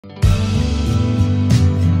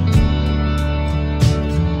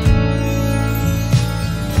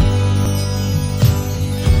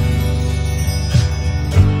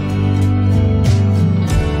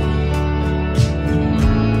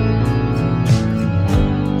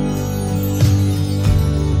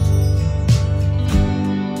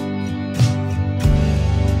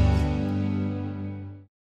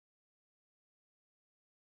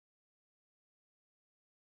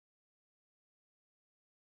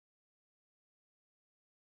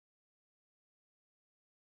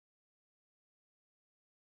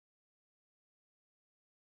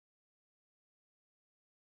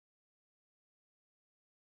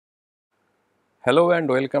Hello and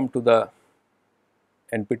welcome to the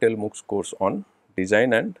NPTEL MOOCs course on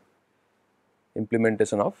design and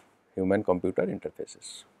implementation of human computer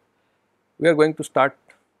interfaces. We are going to start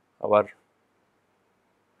our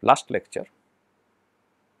last lecture,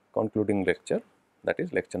 concluding lecture, that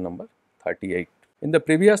is lecture number 38. In the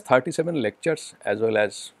previous 37 lectures as well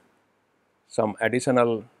as some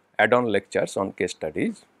additional add-on lectures on case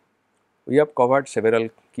studies, we have covered several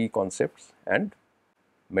key concepts and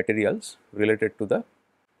materials related to the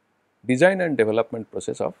design and development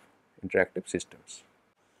process of interactive systems.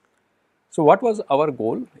 So, what was our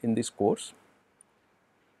goal in this course?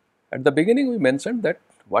 At the beginning we mentioned that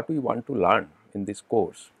what we want to learn in this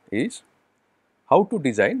course is how to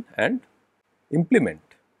design and implement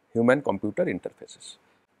human computer interfaces.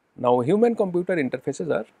 Now, human computer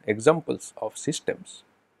interfaces are examples of systems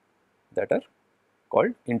that are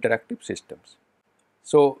called interactive systems.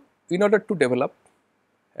 So, in order to develop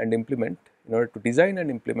and implement, in order to design and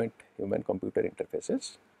implement human computer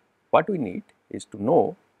interfaces, what we need is to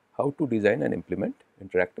know how to design and implement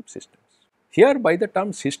interactive systems. Here by the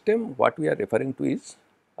term system, what we are referring to is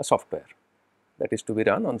a software that is to be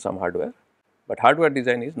run on some hardware, but hardware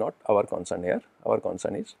design is not our concern here. Our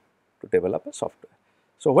concern is to develop a software.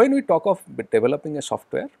 So, when we talk of developing a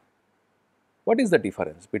software, what is the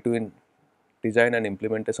difference between design and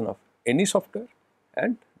implementation of any software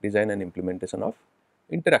and design and implementation of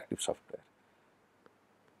interactive software?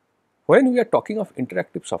 When we are talking of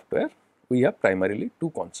interactive software, we have primarily two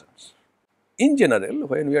concerns. In general,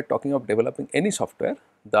 when we are talking of developing any software,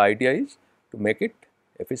 the idea is to make it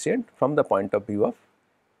efficient from the point of view of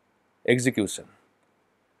execution.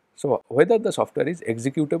 So, whether the software is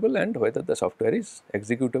executable and whether the software is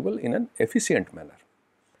executable in an efficient manner.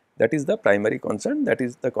 That is the primary concern, that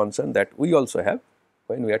is the concern that we also have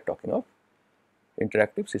when we are talking of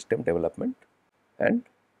interactive system development and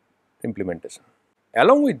implementation.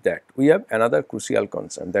 Along with that, we have another crucial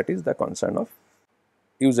concern, that is the concern of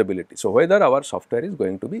usability. So, whether our software is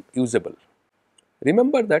going to be usable.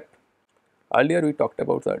 Remember that earlier we talked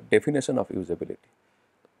about the definition of usability,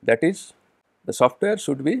 that is the software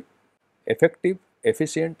should be effective,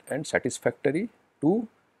 efficient and satisfactory to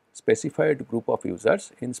specified group of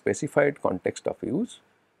users in specified context of use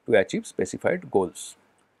to achieve specified goals.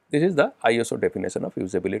 This is the ISO definition of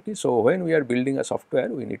usability. So, when we are building a software,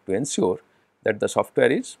 we need to ensure that the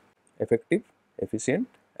software is effective, efficient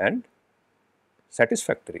and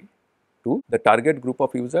satisfactory to the target group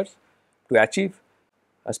of users to achieve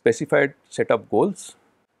a specified set of goals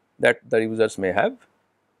that the users may have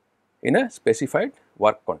in a specified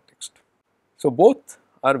work context. So, both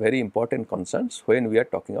are very important concerns when we are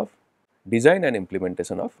talking of design and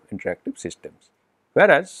implementation of interactive systems.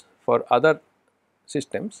 Whereas, for other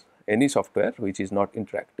systems, any software which is not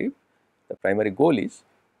interactive, the primary goal is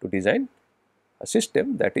to design a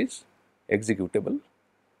system that is executable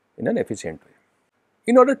in an efficient way.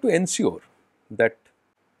 In order to ensure that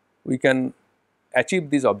we can achieve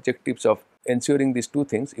these objectives of ensuring these two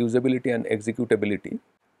things, usability and executability,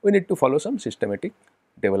 we need to follow some systematic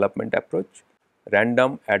development approach.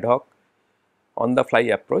 Random, ad hoc, on the fly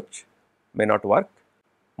approach may not work.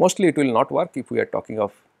 Mostly it will not work if we are talking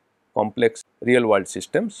of complex real world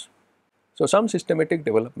systems. So, some systematic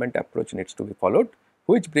development approach needs to be followed,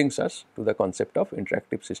 which brings us to the concept of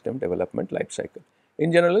interactive system development life cycle.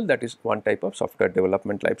 In general, that is one type of software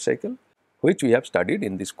development life cycle which we have studied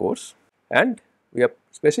in this course, and we have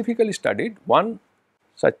specifically studied one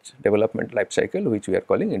such development life cycle which we are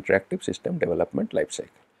calling interactive system development life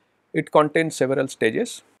cycle. It contains several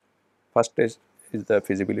stages. First stage is the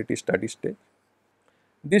feasibility study stage.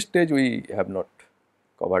 This stage we have not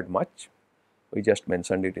covered much, we just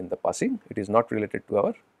mentioned it in the passing. It is not related to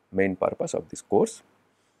our main purpose of this course.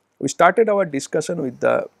 We started our discussion with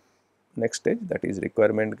the next stage, that is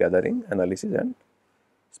requirement gathering, analysis and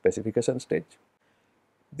specification stage.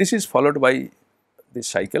 This is followed by the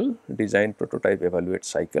cycle, design, prototype, evaluate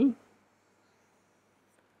cycle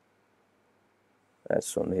as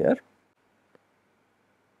shown here.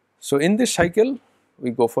 So, in this cycle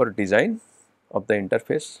we go for design of the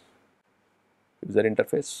interface, user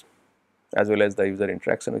interface as well as the user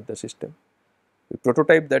interaction with the system. We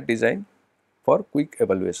prototype that design for quick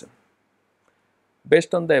evaluation.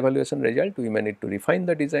 Based on the evaluation result, we may need to refine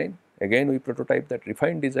the design. Again we prototype that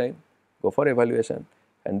refined design, go for evaluation,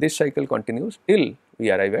 and this cycle continues till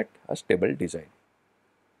we arrive at a stable design.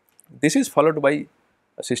 This is followed by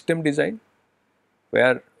a system design,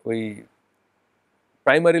 where we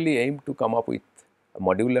primarily aim to come up with a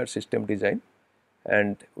modular system design,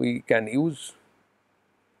 and we can use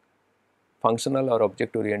functional or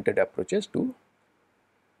object oriented approaches to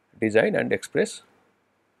design and express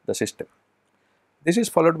the system. This is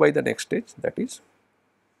followed by the next stage, that is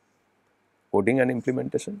coding and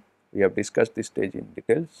implementation. We have discussed this stage in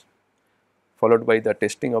details, followed by the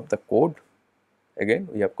testing of the code. Again,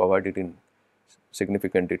 we have covered it in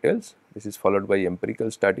significant details. This is followed by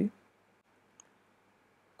empirical study,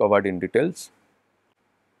 covered in details.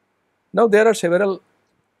 Now, there are several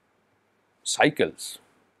cycles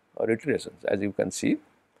or iterations. As you can see,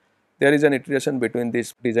 there is an iteration between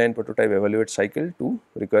this design, prototype, evaluate cycle to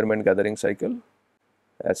requirement gathering cycle,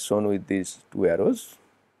 as shown with these two arrows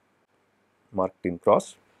marked in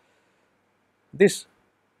cross. This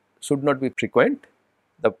should not be frequent.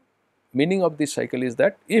 The meaning of this cycle is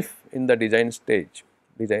that if in the design stage,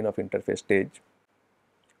 design of interface stage,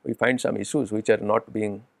 we find some issues which are not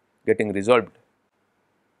getting resolved,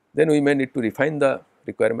 then we may need to refine the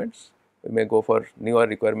requirements. We may go for newer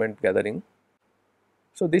requirement gathering.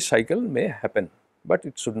 So, this cycle may happen, but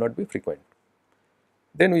it should not be frequent.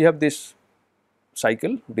 Then we have this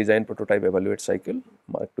cycle, design, prototype, evaluate cycle,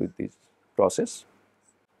 marked with this process.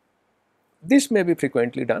 This may be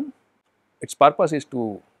frequently done. Its purpose is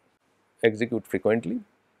to execute frequently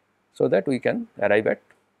so that we can arrive at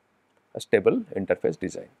a stable interface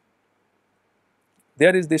design.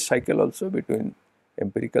 There is this cycle also between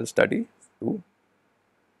empirical study to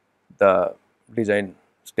the design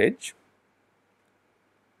stage,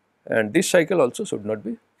 and this cycle also should not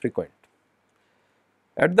be frequent.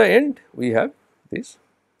 At the end, we have this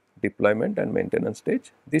deployment and maintenance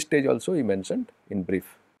stage. This stage also we mentioned in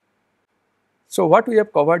brief. So, what we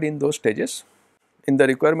have covered in those stages? In the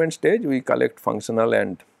requirement stage, we collect functional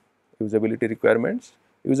and usability requirements.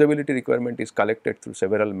 Usability requirement is collected through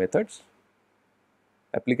several methods,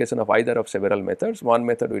 application of either of several methods. One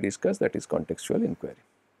method we discussed, that is contextual inquiry.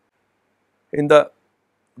 In the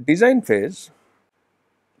design phase,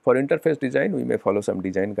 for interface design, we may follow some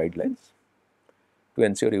design guidelines to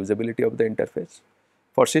ensure usability of the interface.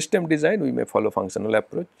 For system design, we may follow functional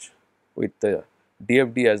approach with the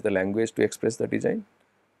DFD as the language to express the design,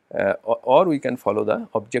 or we can follow the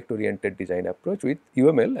object oriented design approach with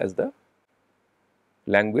UML as the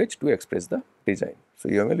language to express the design. So,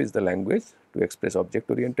 UML is the language to express object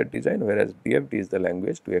oriented design, whereas DFD is the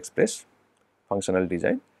language to express functional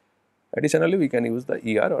design. Additionally, we can use the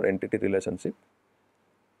ER or entity relationship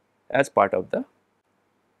as part of the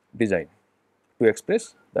design to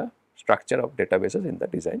express the structure of databases in the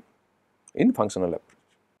design in functional approach.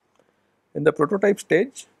 In the prototype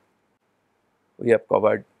stage, we have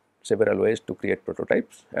covered several ways to create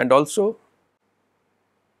prototypes, and also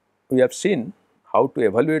we have seen how to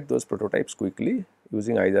evaluate those prototypes quickly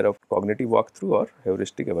using either of cognitive walkthrough or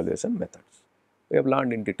heuristic evaluation methods. We have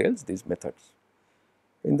learned in details these methods.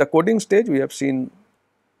 In the coding stage, we have seen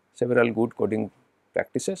several good coding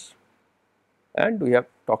practices, and we have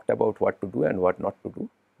talked about what to do and what not to do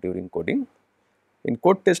during coding. In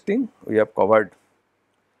code testing, we have covered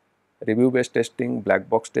review based testing, black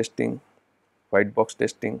box testing, white box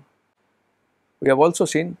testing. We have also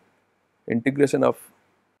seen integration of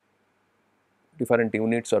different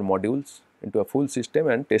units or modules into a full system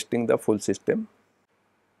and testing the full system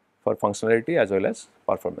for functionality as well as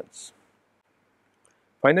performance.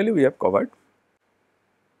 Finally, we have covered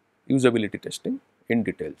usability testing in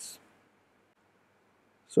details.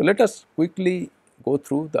 So, let us quickly go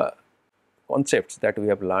through the concepts that we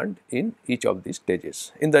have learned in each of these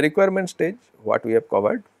stages. In the requirement stage, what we have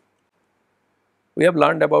covered? We have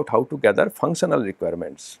learned about how to gather functional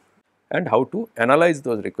requirements and how to analyze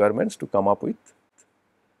those requirements to come up with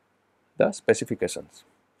the specifications.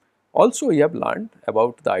 Also, we have learned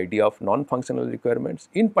about the idea of non-functional requirements,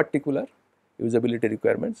 in particular usability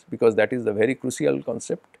requirements, because that is the very crucial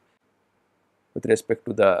concept with respect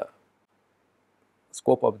to the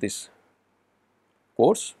scope of this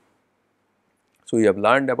course. So, we have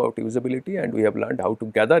learned about usability and we have learned how to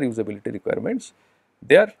gather usability requirements.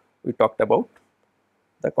 There we talked about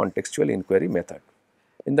the contextual inquiry method.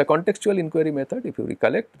 In the contextual inquiry method, if you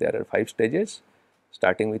recollect, there are 5 stages,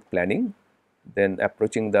 starting with planning, then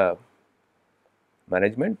approaching the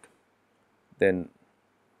management, then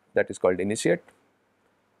that is called initiate,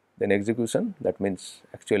 then execution, that means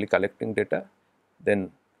actually collecting data,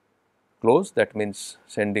 then close, that means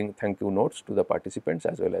sending thank you notes to the participants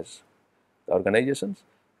as well as the organizations,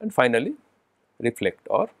 and finally reflect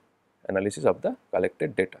or analysis of the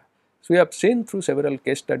collected data. So, we have seen through several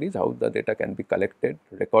case studies how the data can be collected,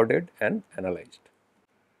 recorded and analyzed.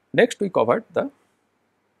 Next, we covered the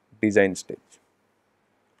design stage.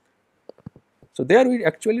 So, there we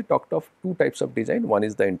actually talked of 2 types of design, one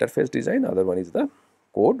is the interface design, other one is the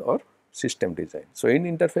code or system design. So, in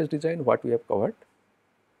interface design, what we have covered?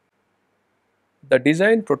 The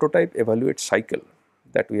design, prototype, evaluate cycle,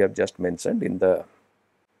 that we have just mentioned in the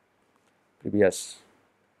previous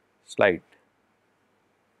slide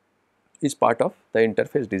is part of the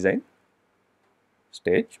interface design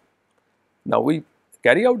stage. Now, we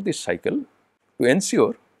carry out this cycle to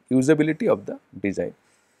ensure usability of the design.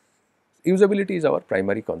 Usability is our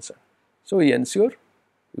primary concern. So, we ensure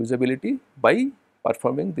usability by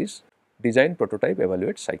performing this design, prototype,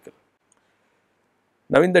 evaluate cycle.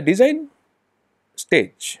 Now, in the design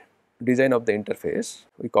stage, design of the interface,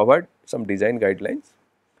 we covered some design guidelines.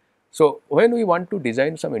 So, when we want to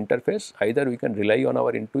design some interface, either we can rely on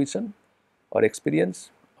our intuition or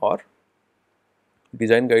experience or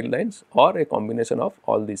design guidelines or a combination of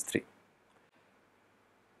all these three.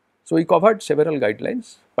 So, we covered several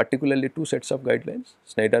guidelines, particularly two sets of guidelines,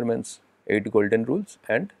 Schneiderman's 8 golden rules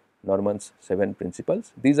and Norman's 7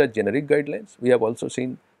 principles. These are generic guidelines. We have also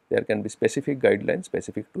seen there can be specific guidelines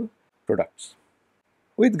specific to products.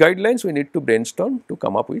 With guidelines, we need to brainstorm to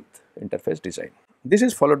come up with interface design. This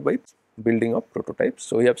is followed by building of prototypes.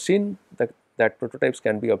 So, we have seen that prototypes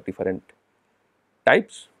can be of different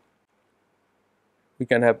types. We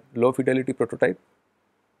can have low fidelity prototype,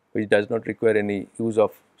 which does not require any use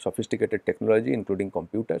of sophisticated technology including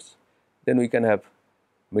computers. Then we can have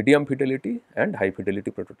medium fidelity and high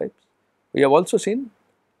fidelity prototypes. We have also seen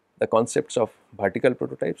the concepts of vertical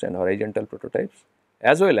prototypes and horizontal prototypes,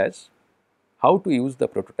 as well as how to use the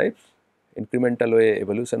prototypes, incremental way,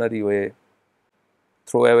 evolutionary way,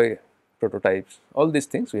 throwaway prototypes, all these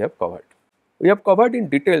things we have covered. We have covered in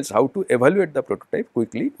details how to evaluate the prototype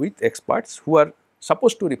quickly with experts who are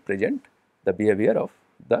supposed to represent the behavior of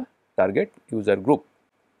the target user group.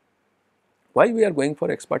 Why we are going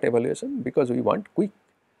for expert evaluation? Because we want quick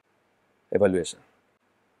evaluation.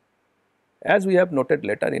 As we have noted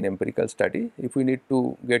later in empirical study, if we need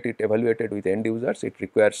to get it evaluated with end users, it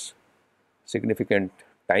requires significant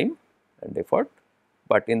time and effort.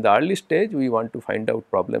 But in the early stage, we want to find out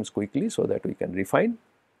problems quickly so that we can refine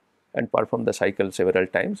and perform the cycle several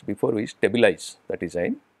times before we stabilize the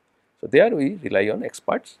design. So, there we rely on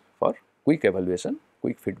experts for quick evaluation,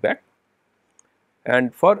 quick feedback,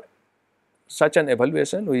 and for such an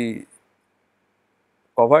evaluation we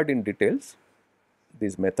covered in details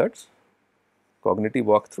these methods, cognitive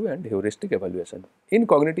walkthrough and heuristic evaluation. In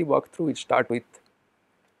cognitive walkthrough, we start with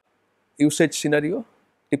usage scenario,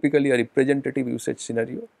 typically a representative usage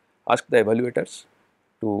scenario, ask the evaluators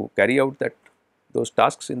to carry out those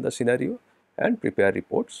tasks in the scenario and prepare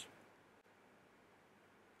reports.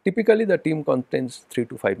 Typically, the team contains 3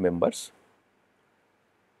 to 5 members.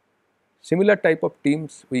 Similar type of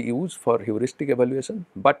teams we use for heuristic evaluation,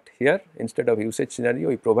 but here instead of usage scenario,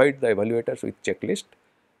 we provide the evaluators with checklist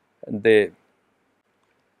and they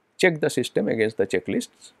check the system against the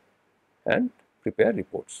checklists and prepare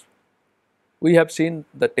reports. We have seen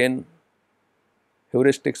the 10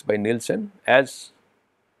 heuristics by Nielsen as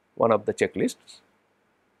one of the checklists,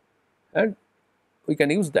 and we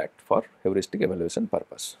can use that for heuristic evaluation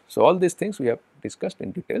purpose. So, all these things we have discussed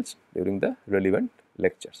in details during the relevant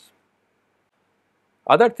lectures.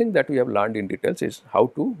 Other thing that we have learned in details is how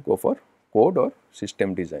to go for code or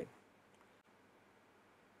system design.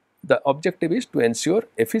 The objective is to ensure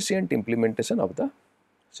efficient implementation of the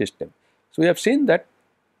system. So, we have seen that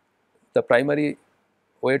the primary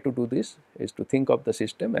way to do this is to think of the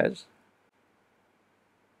system as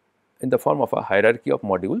in the form of a hierarchy of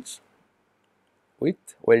modules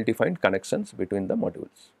with well defined connections between the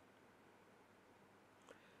modules.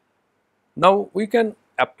 Now, we can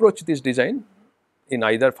approach this design in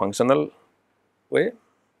either functional way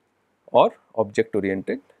or object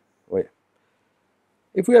oriented way.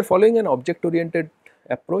 If we are following an object oriented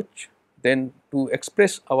approach, then to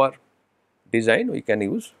express our design we can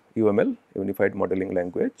use UML, Unified Modeling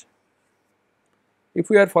Language. If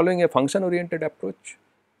we are following a function oriented approach,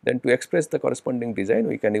 then to express the corresponding design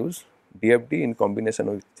we can use DFD in combination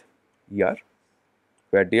with ER,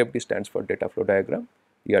 where DFD stands for data flow diagram,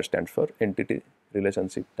 ER stands for entity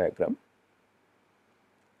relationship diagram.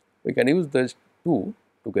 We can use these two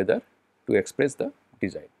together to express the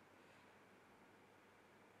design.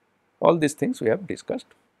 All these things we have discussed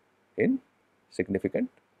in significant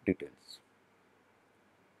details.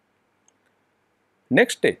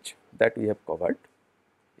 Next stage that we have covered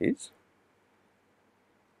is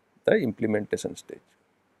the implementation stage.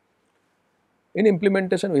 In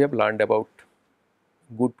implementation, we have learned about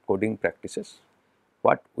good coding practices,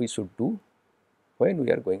 what we should do when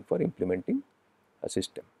we are going for implementing a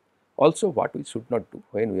system. Also, what we should not do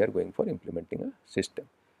when we are going for implementing a system.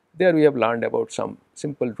 There we have learned about some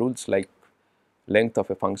simple rules like length of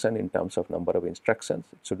a function in terms of number of instructions.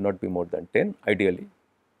 It should not be more than 10 ideally.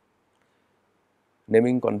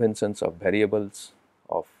 Naming conventions of variables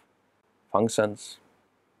of functions,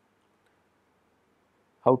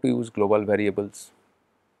 how to use global variables,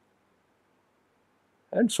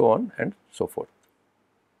 and so on and so forth.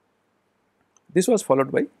 This was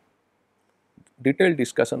followed by detailed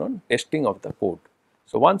discussion on testing of the code.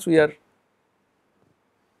 So, once we are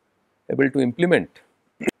able to implement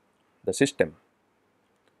the system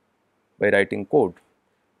by writing code,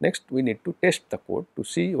 next we need to test the code to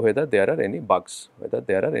see whether there are any bugs, whether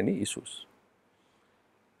there are any issues.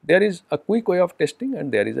 There is a quick way of testing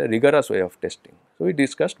and there is a rigorous way of testing. So, we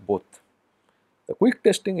discussed both. The quick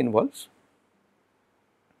testing involves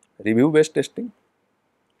review based testing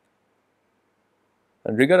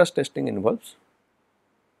and rigorous testing involves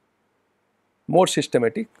more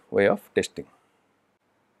systematic way of testing.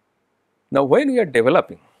 Now, when we are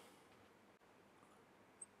developing,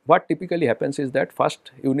 what typically happens is that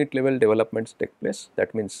first unit level developments take place,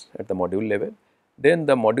 that means at the module level, then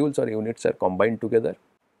the modules or units are combined together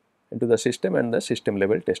into the system and the system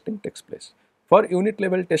level testing takes place. For unit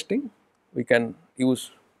level testing, we can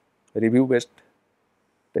use review based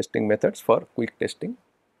testing methods for quick testing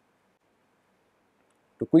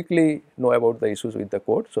to quickly know about the issues with the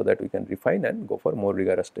code so that we can refine and go for more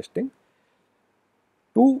rigorous testing.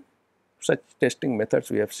 Two such testing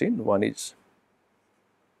methods we have seen. One is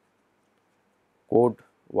code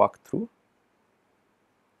walkthrough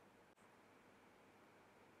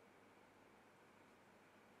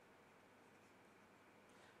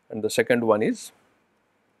and the second one is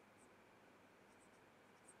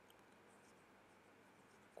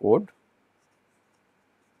code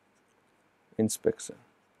inspection.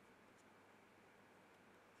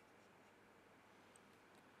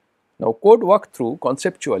 Now, code walkthrough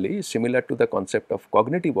conceptually is similar to the concept of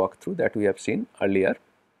cognitive walkthrough that we have seen earlier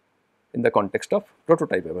in the context of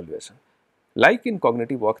prototype evaluation. Like in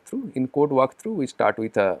cognitive walkthrough, in code walkthrough we start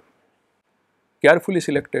with a carefully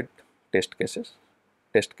selected test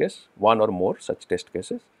case, one or more such test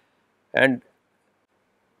cases, and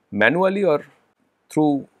manually or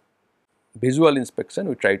through visual inspection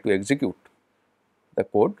we try to execute the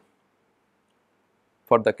code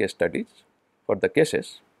for the case studies, for the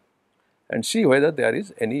cases, and see whether there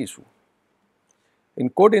is any issue. In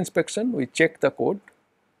code inspection, we check the code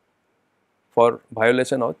for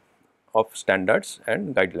violation of standards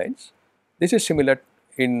and guidelines. This is similar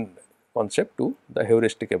in concept to the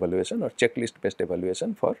heuristic evaluation or checklist based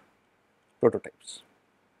evaluation for prototypes.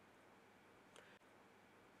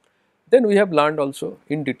 Then we have learned also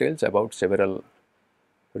in details about several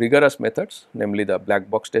rigorous methods, namely the black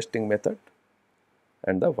box testing method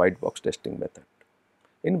and the white box testing method.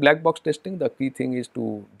 In black box testing, the key thing is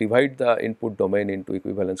to divide the input domain into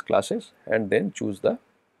equivalence classes and then choose the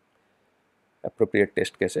appropriate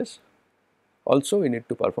test cases. Also, we need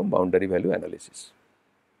to perform boundary value analysis.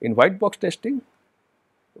 In white box testing,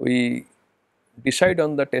 we decide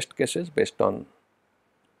on the test cases based on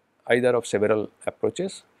either of several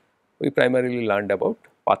approaches. We primarily learned about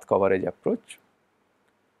path coverage approach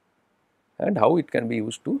and how it can be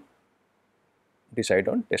used to decide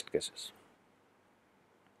on test cases.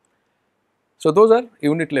 So, those are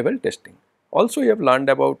unit level testing. Also, we have learned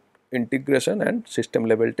about integration and system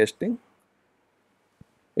level testing,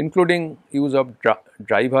 including use of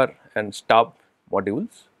driver and stub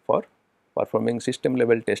modules for performing system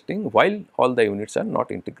level testing while all the units are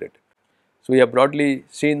not integrated. So, we have broadly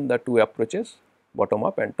seen the two approaches, bottom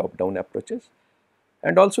up and top down approaches,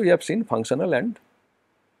 and also we have seen functional and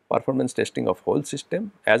performance testing of whole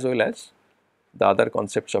system as well as the other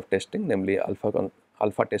concepts of testing, namely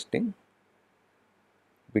alpha testing,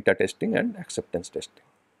 beta testing and acceptance testing.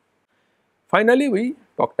 Finally, we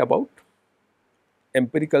talked about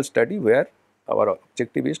empirical study where our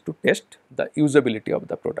objective is to test the usability of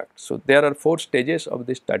the product. So, there are 4 stages of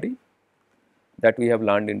this study that we have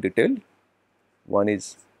learned in detail. One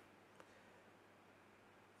is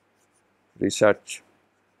research,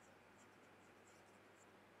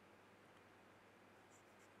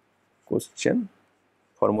 question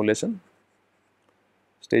formulation.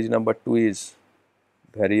 Stage number 2 is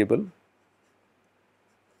variable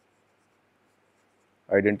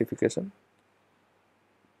identification.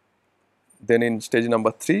 Then in stage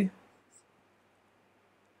number 3,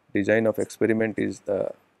 design of experiment is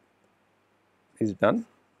done,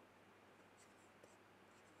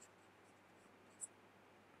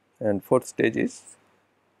 and 4th stage is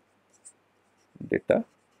data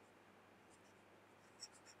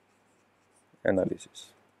analysis.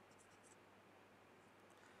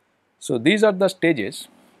 So, these are the stages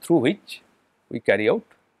through which we carry out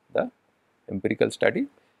the empirical study,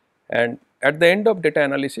 and at the end of data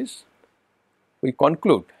analysis we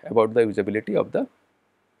conclude about the usability of the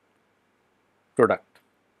product.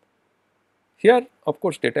 Here of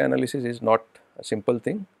course data analysis is not a simple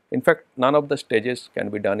thing. In fact, none of the stages can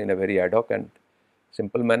be done in a very ad hoc and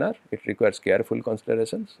simple manner. It requires careful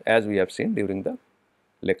considerations, as we have seen during the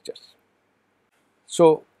lectures.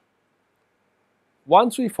 So,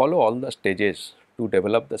 once we follow all the stages to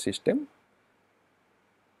develop the system,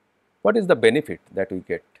 what is the benefit that we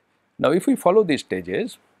get? Now, if we follow these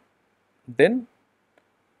stages, then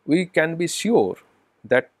we can be sure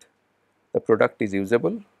that the product is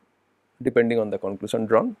usable depending on the conclusion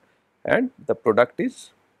drawn, and the product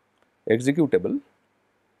is executable.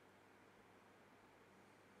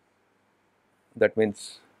 That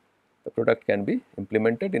means the product can be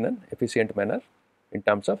implemented in an efficient manner in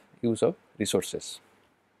terms of use of resources.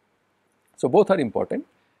 So, both are important,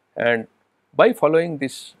 and by following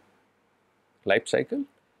this life cycle,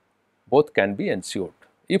 both can be ensured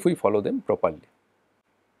if we follow them properly.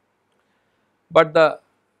 But the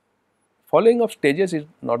following of stages is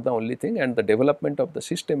not the only thing, and the development of the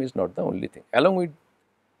system is not the only thing. Along with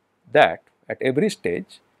that, at every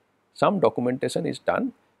stage some documentation is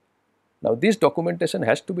done. Now, this documentation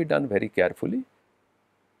has to be done very carefully,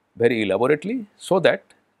 very elaborately, so that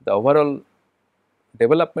the overall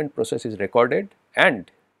development process is recorded, and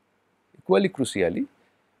equally crucially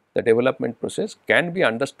the development process can be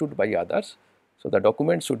understood by others. So, the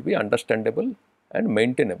document should be understandable and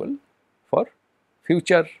maintainable for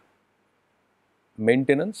future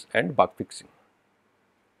maintenance and bug fixing.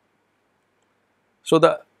 So,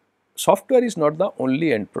 the software is not the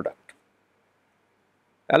only end product.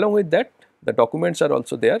 Along with that, the documents are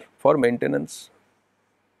also there for maintenance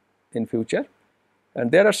in future,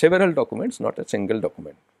 and there are several documents, not a single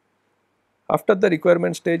document. After the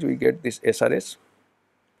requirement stage, we get this SRS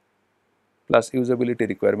plus usability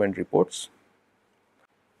requirement reports.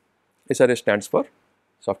 SRS stands for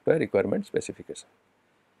software requirement specification.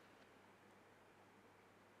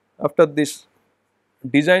 After this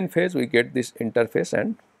design phase, we get this interface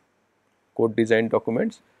and code design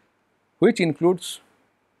documents, which includes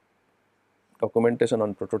documentation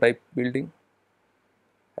on prototype building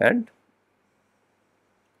and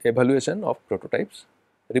evaluation of prototypes,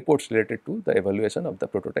 reports related to the evaluation of the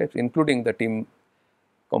prototypes, including the team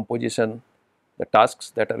composition, the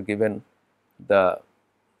tasks that are given, the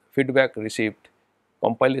feedback received,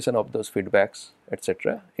 compilation of those feedbacks,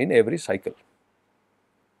 etc. in every cycle.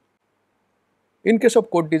 In case of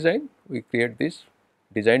code design, we create these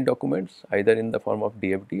design documents either in the form of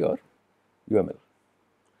DFD or UML.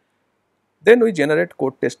 Then we generate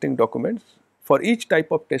code testing documents. For each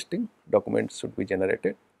type of testing, documents should be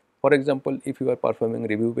generated. For example, if you are performing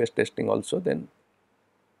review based testing also, then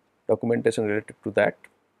documentation related to that.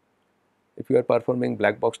 If you are performing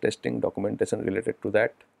black box testing, documentation related to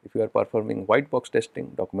that. If you are performing white box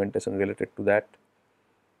testing, documentation related to that.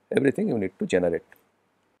 Everything you need to generate.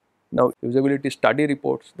 Now, usability study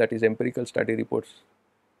reports, that is empirical study reports,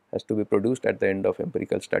 has to be produced at the end of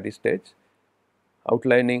empirical study stage,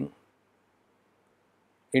 outlining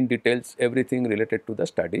in details everything related to the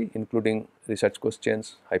study, including research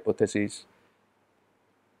questions, hypotheses,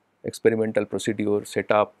 experimental procedure,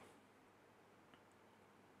 setup,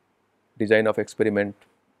 design of experiment,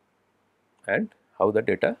 and how the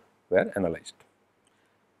data were analyzed.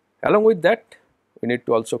 Along with that, we need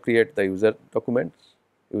to also create the user documents,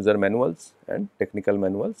 user manuals and technical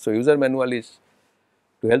manuals. So, user manual is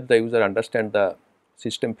to help the user understand the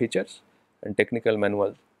system features, and technical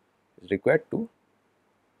manual is required to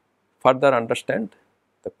further understand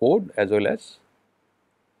the code as well as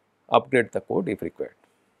upgrade the code if required.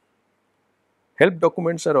 Help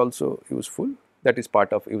documents are also useful, that is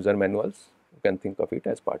part of user manuals. You can think of it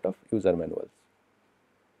as part of user manuals.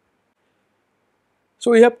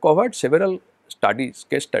 So, we have covered several studies,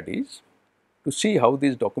 case studies, to see how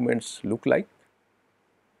these documents look like.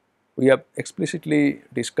 We have explicitly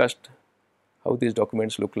discussed how these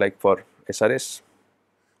documents look like for SRS,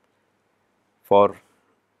 for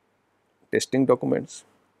testing documents,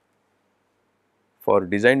 for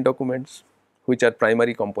design documents, which are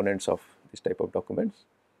primary components of this type of documents.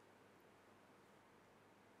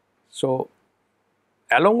 So,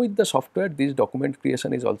 along with the software, this document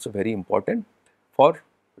creation is also very important for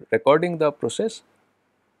recording the process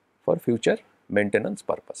for future maintenance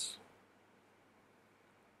purpose.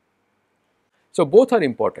 So, both are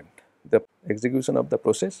important, the execution of the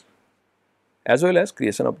process as well as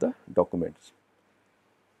creation of the documents.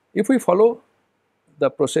 If we follow the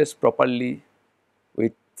process properly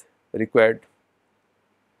with required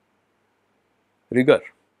rigor,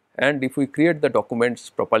 and if we create the documents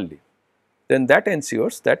properly, then that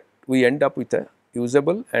ensures that we end up with a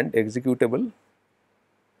usable and executable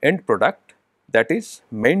end product that is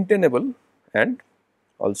maintainable and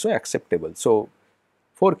also acceptable. So,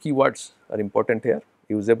 4 keywords are important here: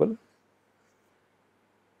 usable,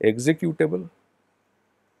 executable,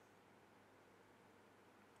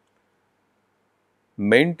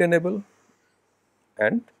 maintainable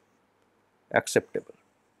and acceptable.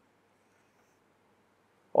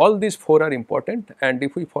 All these 4 are important, and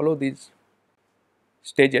if we follow these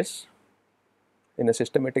stages in a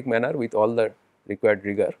systematic manner with all the required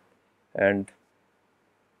rigor and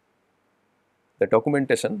the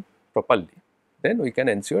documentation properly, then we can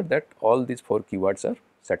ensure that all these 4 keywords are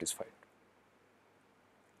satisfied.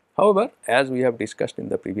 However, as we have discussed in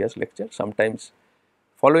the previous lecture, sometimes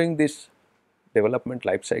following this development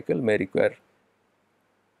life cycle may require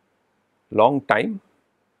long time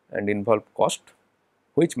and involve cost,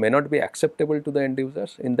 which may not be acceptable to the end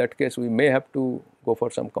users. In that case, we may have to go for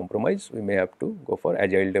some compromise, we may have to go for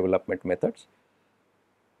agile development methods.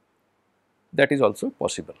 That is also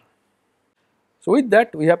possible. So, with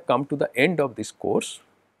that we have come to the end of this course.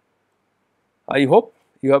 I hope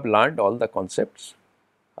you have learned all the concepts.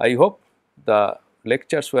 I hope the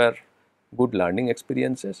lectures were good learning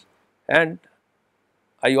experiences, and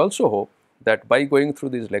I also hope that by going through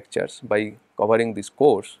these lectures, by covering this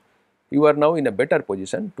course, you are now in a better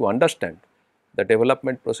position to understand the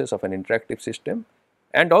development process of an interactive system,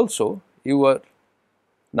 and also you are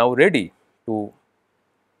now ready to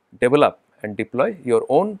develop and deploy your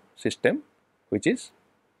own system, which is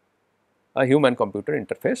a human computer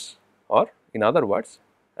interface, or in other words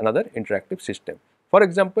another interactive system. For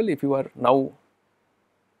example, if you are now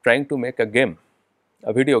trying to make a game,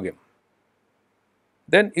 a video game,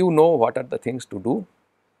 then you know what are the things to do,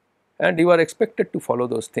 and you are expected to follow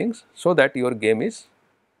those things so that your game is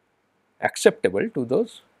acceptable to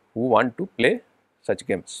those who want to play such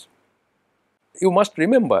games. You must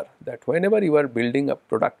remember that whenever you are building a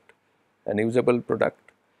product, an usable product,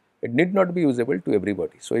 it need not be usable to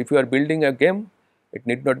everybody. So, if you are building a game, it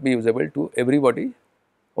need not be usable to everybody,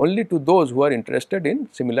 only to those who are interested in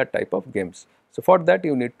similar type of games. So, for that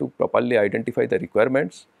you need to properly identify the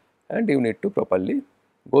requirements, and you need to properly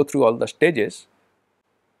go through all the stages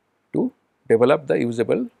to develop the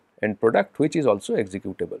usable end product, which is also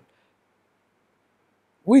executable.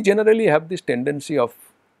 We generally have this tendency of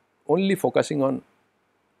only focusing on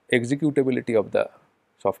executability of the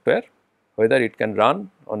software, whether it can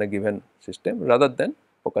run on a given system, rather than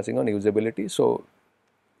focusing on usability. So,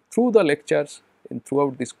 through the lectures and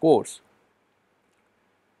throughout this course,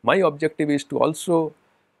 my objective is to also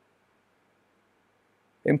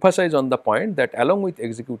emphasize on the point that along with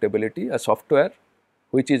executability, a software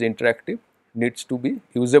which is interactive needs to be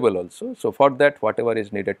usable also. So, for that whatever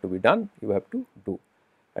is needed to be done, you have to do,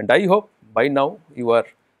 and I hope by now you are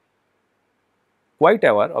quite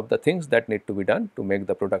aware of the things that need to be done to make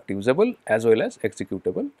the product usable as well as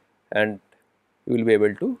executable, and you will be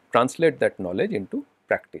able to translate that knowledge into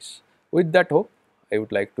practice. With that hope, I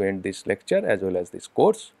would like to end this lecture as well as this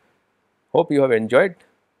course. Hope you have enjoyed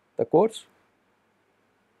the course.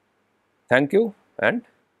 Thank you and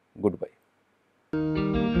goodbye.